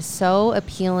you that is so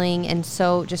appealing and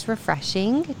so just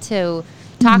refreshing to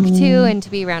talk to and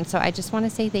to be around. So I just want to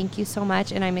say thank you so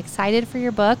much. And I'm excited for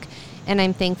your book. And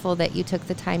I'm thankful that you took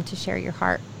the time to share your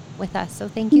heart with us. So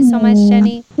thank you so much,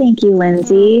 Jennie. Thank you,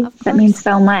 Lindsay. That means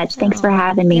so much. Thanks for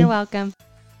having me. You're welcome.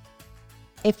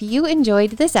 If you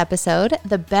enjoyed this episode,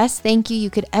 the best thank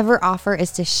you could ever offer is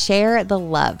to share the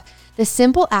love. The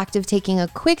simple act of taking a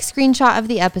quick screenshot of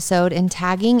the episode and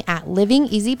tagging at Living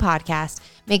Easy Podcast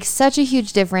makes such a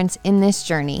huge difference in this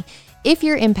journey. If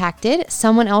you're impacted,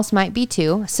 someone else might be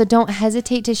too, so don't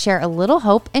hesitate to share a little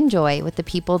hope and joy with the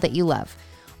people that you love.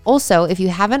 Also, if you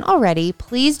haven't already,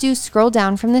 please do scroll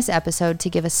down from this episode to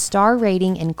give a star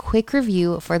rating and quick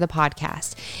review for the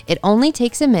podcast. It only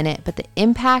takes a minute, but the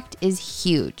impact is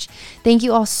huge. Thank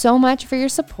you all so much for your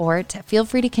support. Feel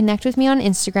free to connect with me on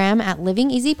Instagram at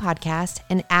Living Easy Podcast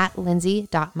and at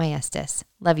lindsay.maestas.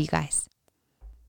 Love you guys.